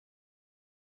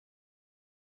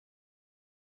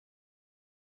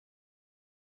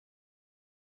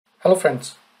Hello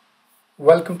friends,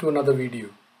 welcome to another video.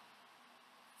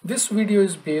 This video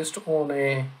is based on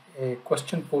a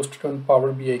question posted on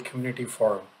Power BI community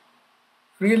forum.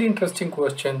 Really interesting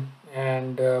question,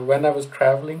 and when I was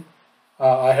traveling,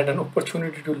 I had an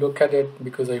opportunity to look at it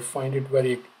because I find it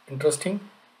very interesting,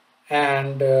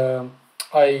 and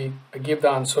I gave the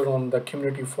answer on the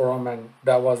community forum, and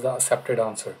that was the accepted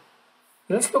answer.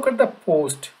 Let's look at the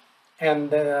post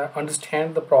and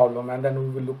understand the problem, and then we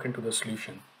will look into the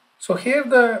solution. So here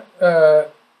the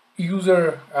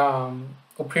user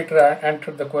operator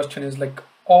entered the question is like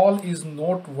all is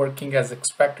not working as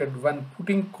expected when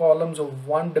putting columns of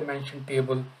one dimension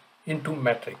table into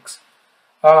matrix.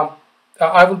 Um,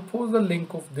 I will post the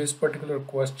link of this particular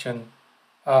question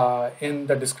in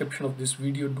the description of this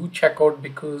video. Do check out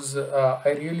because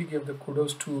I really give the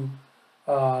kudos to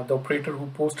the operator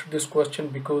who posted this question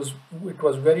because it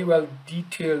was very well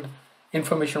detailed.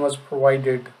 Information was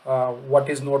provided, what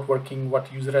is not working,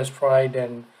 what user has tried,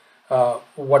 and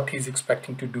what he's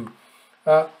expecting to do.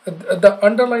 The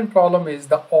underlying problem is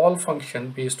the all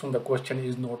function based on the question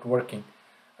is not working.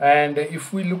 And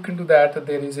if we look into that,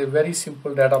 there is a very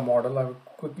simple data model. I will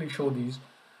quickly show these.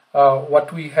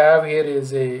 What we have here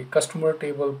is a customer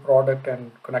table, product,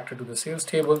 and connected to the sales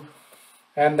table.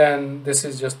 And then this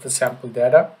is just the sample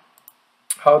data,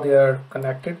 how they are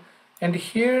connected. And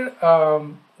here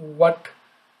what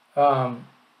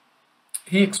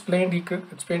he explained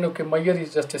okay, Meyer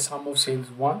is just a sum of sales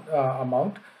one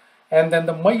amount, and then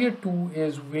the Meyer 2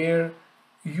 is where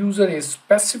user is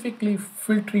specifically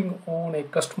filtering on a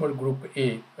customer group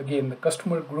A. Again, the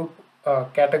customer group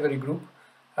category group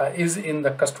is in the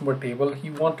customer table.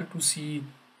 He wanted to see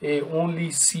a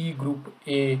only C group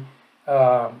A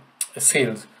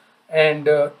sales, and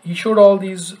he showed all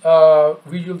these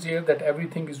visuals here that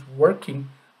everything is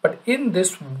working, but in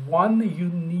this one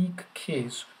unique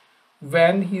case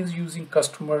when he is using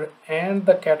customer and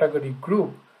the category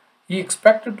group, he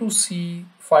expected to see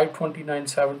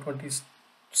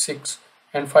 529,726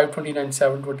 and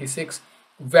 529,726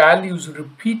 values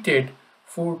repeated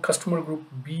for customer group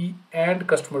B and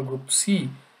customer group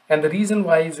C. And the reason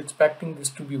why he's expecting this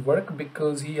to be work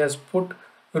because he has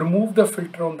remove the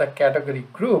filter on the category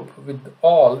group with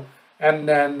all and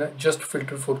then just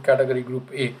filter for category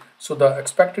group A. So the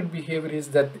expected behavior is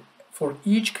that for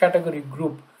each category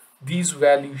group, these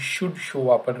values should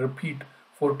show up and repeat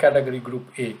for category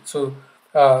group A. So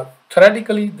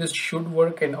theoretically, this should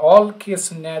work in all case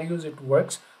scenarios. It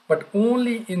works, but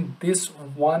only in this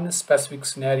one specific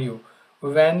scenario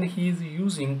when he's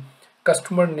using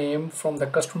customer name from the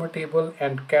customer table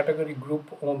and category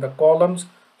group on the columns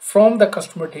from the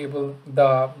customer table,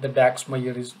 the DAX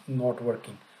Meyer is not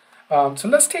working. So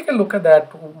let's take a look at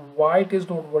that, why it is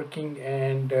not working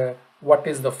and what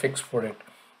is the fix for it.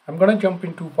 I'm going to jump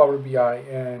into Power BI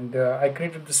and I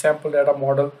created the sample data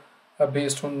model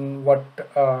based on what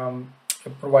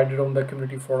provided on the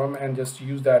community forum and just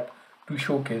use that to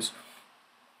showcase.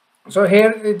 So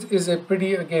here it is a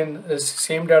pretty, again,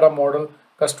 same data model,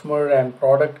 customer and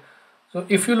product. So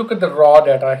if you look at the raw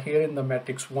data here in the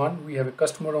matrix 1, we have a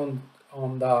customer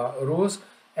on the rows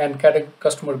and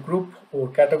customer group or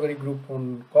category group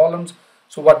on columns.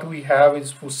 So what we have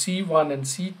is for C1 and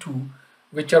C2,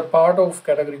 which are part of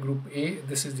category group A,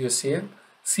 this is their sale.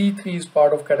 C3 is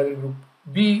part of category group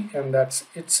B and that's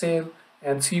its sale.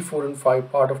 And C4 and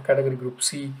 5 part of category group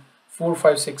C. 4,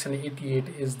 5, 6 and 88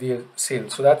 is their sale.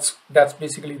 So that's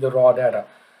basically the raw data.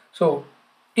 So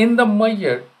in the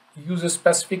Meyer, user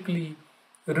specifically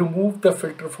remove the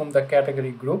filter from the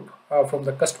category group from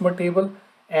the customer table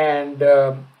and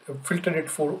filter it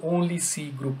for only C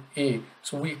group A.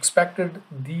 So we expected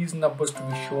these numbers to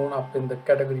be shown up in the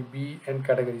category B and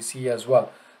category C as well.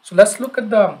 So let's look at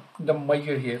the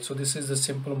Meyer here. So this is the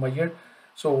simple Meyer.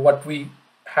 So what we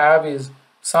have is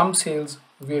some sales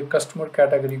where customer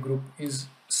category group is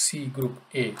C group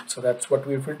A. So that's what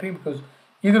we're filtering because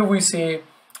either we say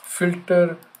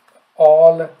filter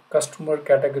all customer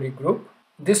category group.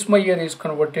 This Meyer is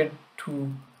converted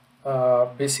to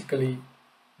basically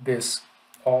this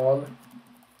all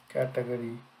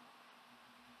category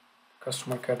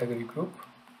customer category group,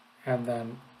 and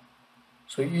then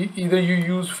so either you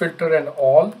use filter and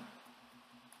all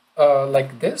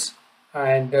like this,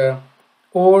 and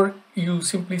or you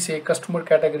simply say customer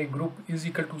category group is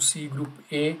equal to C group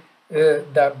A.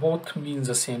 That both means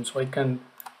the same. So I can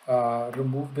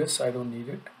remove this. I don't need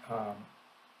it.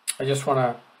 I just want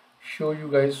to show you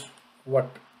guys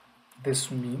what this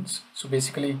means. So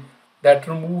basically that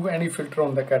remove any filter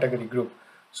on the category group.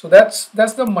 So that's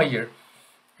the Meyer,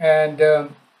 and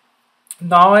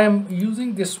now I am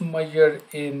using this Meyer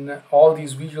in all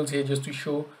these visuals here just to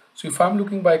show. So if I'm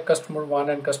looking by customer 1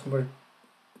 and customer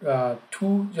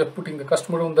 2, just putting the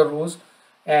customer on the rows,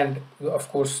 and of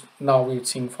course now we're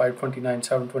seeing 529,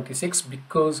 726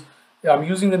 because I'm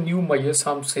using the new measure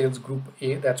sum sales group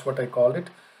A, that's what I call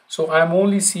it. So I'm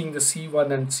only seeing the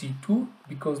C1 and C2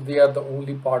 because they are the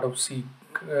only part of C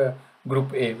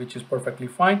group A, which is perfectly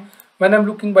fine. When I'm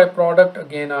looking by product,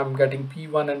 again I'm getting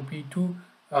P1 and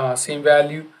P2 same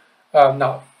value.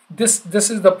 Now this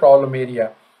is the problem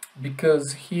area,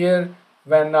 because here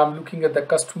when I'm looking at the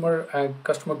customer and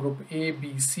customer group A,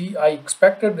 B, C, I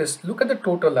expected this. Look at the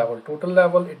total level. Total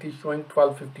level, it is showing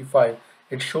 1255.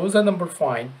 It shows the number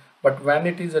fine, but when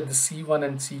it is at the C1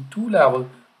 and C2 level,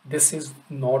 this is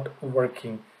not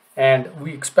working. And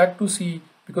we expect to see,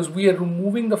 because we are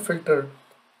removing the filter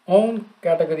on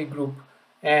category group,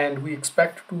 and we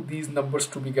expect to these numbers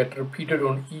to be get repeated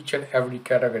on each and every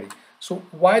category. So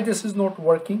why this is not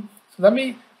working? So let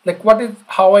me, like, what is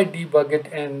how I debug it,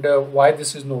 and why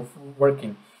this is not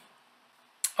working.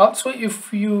 Also,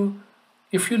 if you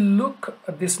look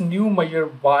at this new measure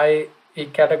by a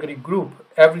category group,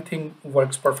 everything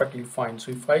works perfectly fine.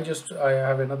 So if I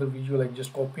have another visual, I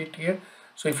just copy it here.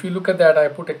 So if you look at that, I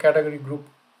put a category group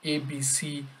A, B,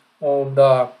 C on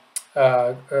the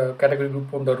category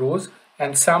group on the rows,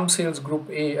 and sum sales group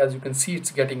A, as you can see,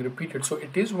 it's getting repeated. So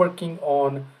it is working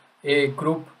on a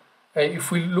group.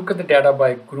 If we look at the data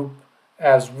by group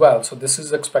as well, so this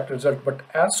is the expected result. But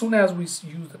as soon as we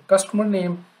use the customer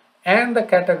name and the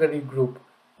category group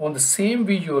on the same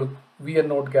visual, we are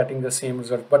not getting the same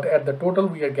result. But at the total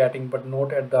we are getting, but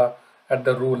not at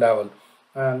the row level.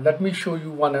 Let me show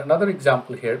you another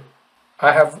example here.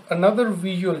 I have another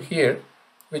visual here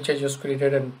which I just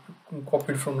created and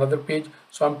copied from another page.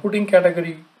 So I'm putting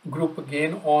category group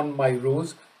again on my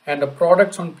rows and the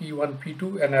products on P1,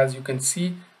 P2, and as you can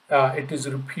see, it is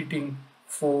repeating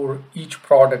for each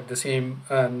product the same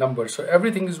number. So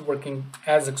everything is working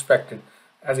as expected,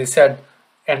 as I said,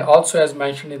 and also as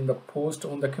mentioned in the post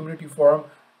on the community forum,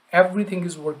 everything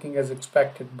is working as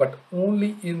expected, but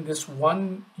only in this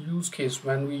one use case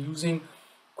when we're using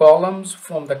columns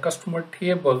from the customer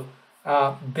table,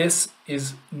 this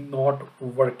is not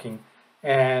working.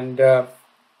 And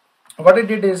what I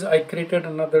did is I created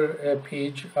another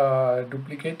page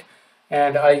duplicate,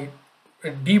 and I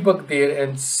debug there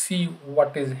and see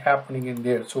what is happening in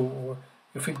there. So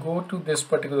if we go to this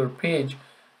particular page,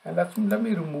 and let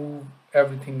me remove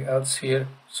everything else here.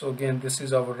 So again, this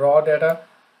is our raw data,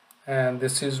 and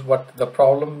this is what the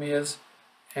problem is,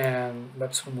 and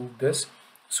let's remove this.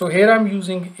 So here I'm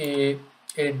using a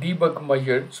debug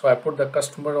measure. So I put the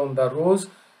customer on the rows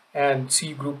and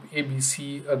C group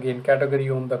ABC, again category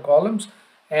on the columns.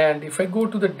 And if I go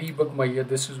to the debug measure,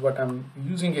 this is what I'm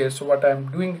using here. So what I'm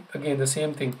doing, again the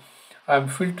same thing, I'm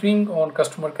filtering on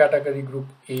customer category group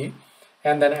A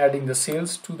and then adding the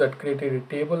sales to that created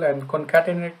table and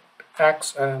concatenate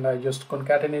acts, and I just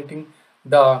concatenating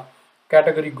the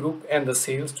category group and the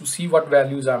sales to see what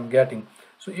values I'm getting.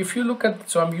 So if you look at,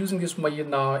 so I'm using this measure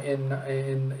now in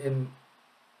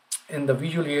the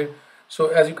visual here. So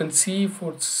as you can see,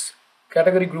 for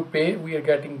category group A, we are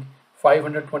getting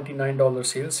 $529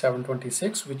 sales,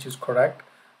 726, which is correct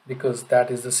because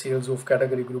that is the sales of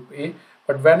category group A.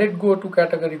 But when it go to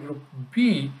category group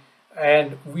B,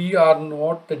 and we are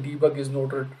not, the debug is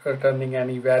not returning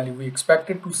any value. We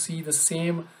expected to see the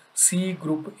same C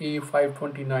group A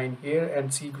 529 here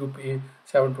and C group A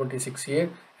 726 here,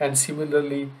 and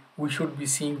similarly we should be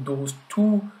seeing those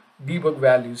two debug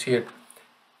values here.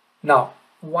 Now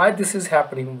why this is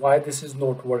happening, why this is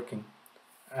not working,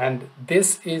 and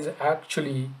this is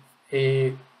actually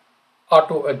a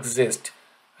auto exist.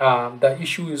 The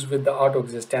issue is with the auto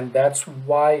exist, and that's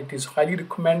why it is highly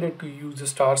recommended to use the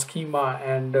star schema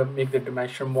and make the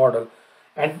dimension model.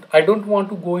 And I don't want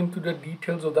to go into the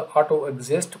details of the auto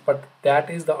exist, but that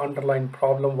is the underlying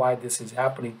problem why this is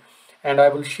happening. And I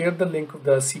will share the link of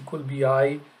the SQL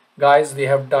BI guys. They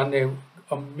have done a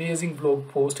amazing blog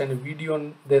post and a video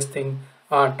on this thing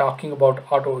talking about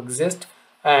auto exist,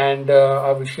 and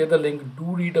I will share the link.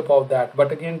 Do read about that.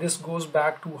 But again, this goes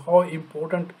back to how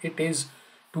important it is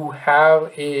to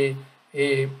have a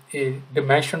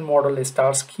dimension model, a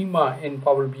star schema in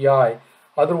Power BI.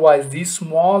 Otherwise, these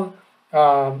small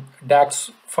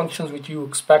DAX functions which you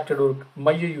expected or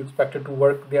measure you expected to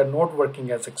work, they are not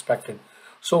working as expected.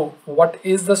 So what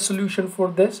is the solution for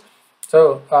this?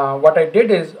 So what I did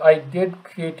is I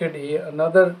created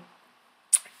another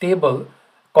table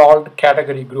called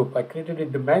category group. I created a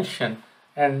dimension,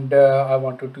 and I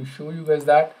wanted to show you guys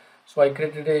that. So I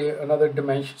created another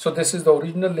dimension. So this is the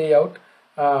original layout,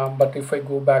 but if I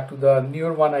go back to the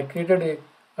newer one, I created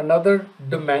another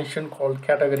dimension called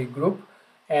category group,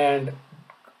 and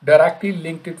directly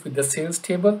linked it with the sales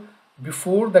table.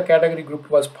 Before, the category group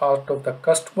was part of the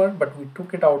customer, but we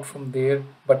took it out from there,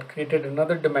 but created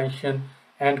another dimension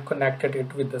and connected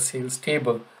it with the sales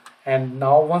table. And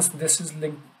now once this is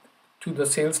linked to the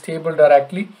sales table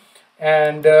directly,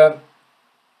 and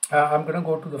I'm going to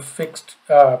go to the fixed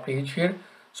page here.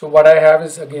 So what I have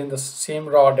is again the same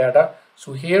raw data.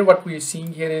 So here what we are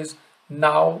seeing here is,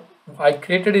 now I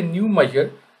created a new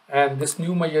measure, and this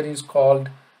new measure is called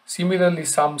similarly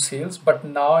sum sales, but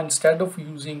now instead of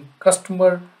using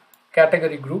customer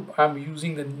category group, I'm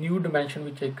using the new dimension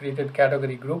which I created,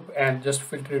 category group, and just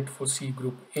filter it for C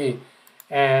group A.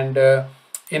 And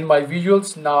in my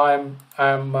visuals now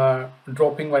I'm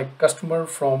dropping my customer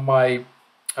from my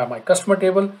customer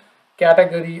table.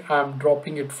 Category, I'm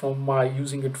dropping it from my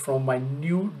using it from my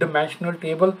new dimensional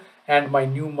table and my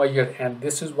new measure. And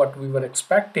this is what we were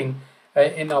expecting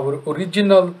in our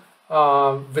original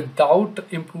without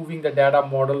improving the data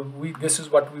model. This is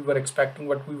what we were expecting,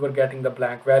 what we were getting the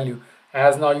blank value.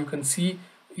 As now you can see,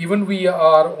 even we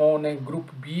are on a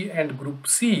group B and group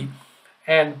C,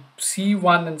 and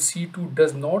C1 and C2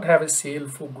 does not have a sale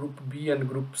for group B and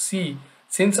group C,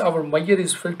 since our measure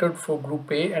is filtered for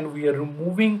group A, and we are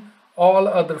removing all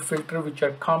other filter which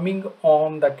are coming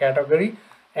on the category,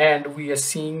 and we are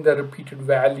seeing the repeated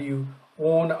value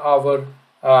on our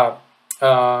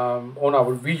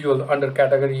visual under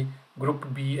category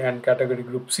group B and category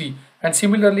group C. And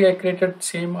similarly, I created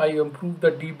same, I improved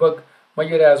the debug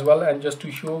measure as well. And just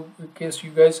to showcase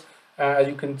you guys, as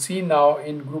you can see now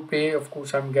in group A, of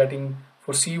course I'm getting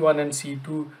for C1 and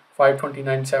C2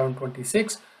 529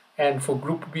 726, and for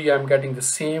group B I'm getting the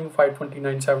same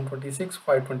 529 726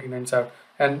 529 7,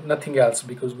 and nothing else,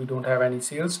 because we don't have any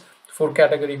sales for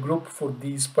category group for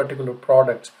these particular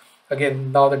products.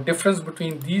 Again, now the difference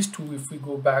between these two, if we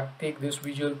go back, take this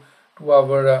visual to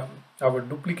our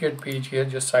duplicate page here,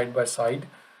 just side by side.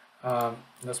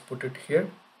 Let's put it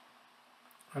here.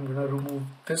 I'm going to remove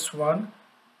this one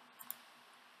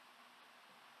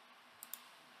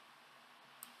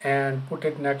and put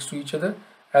it next to each other.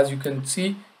 As you can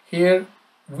see here,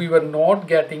 we were not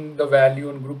getting the value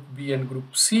in group B and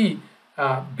group C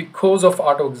because of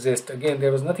auto exist. Again,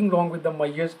 there was nothing wrong with the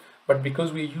measures, but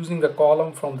because we're using the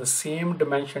column from the same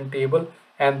dimension table,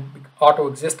 and auto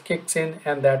exist kicks in,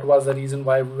 and that was the reason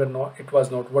why it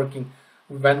was not working.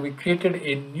 When we created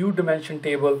a new dimension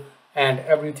table and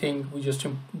everything,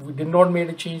 we did not make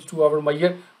a change to our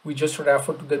measure, we just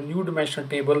refer to the new dimension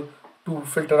table to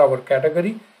filter our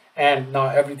category, and now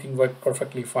everything worked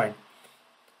perfectly fine.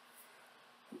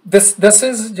 This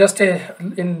is just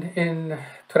in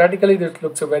theoretically this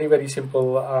looks a very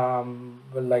simple,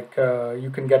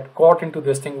 you can get caught into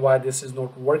this thing, why this is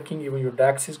not working. Even your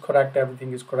DAX is correct,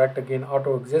 everything is correct. Again,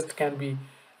 auto exist can be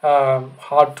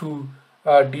hard to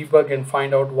debug and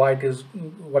find out why it is,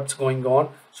 what's going on.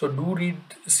 So do read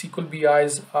SQL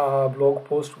BI's blog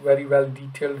post, very well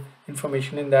detailed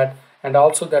information in that, and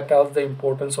also that tells the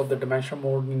importance of the dimension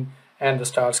modeling and the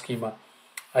star schema.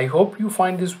 I hope you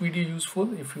find this video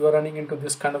useful. If you are running into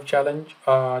this kind of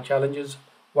challenges,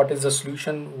 what is the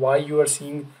solution, why you are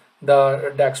seeing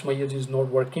the DAX measure is not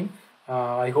working,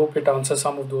 I hope it answers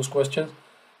some of those questions.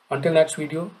 Until next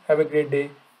video, have a great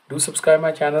day. Do subscribe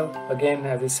my channel. Again,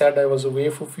 as I said, I was away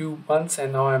for a few months,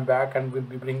 and now I'm back and will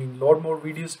be bringing a lot more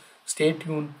videos. Stay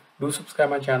tuned. Do subscribe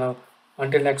my channel.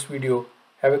 Until next video,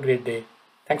 have a great day.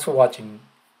 Thanks for watching.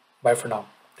 Bye for now.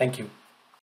 Thank you.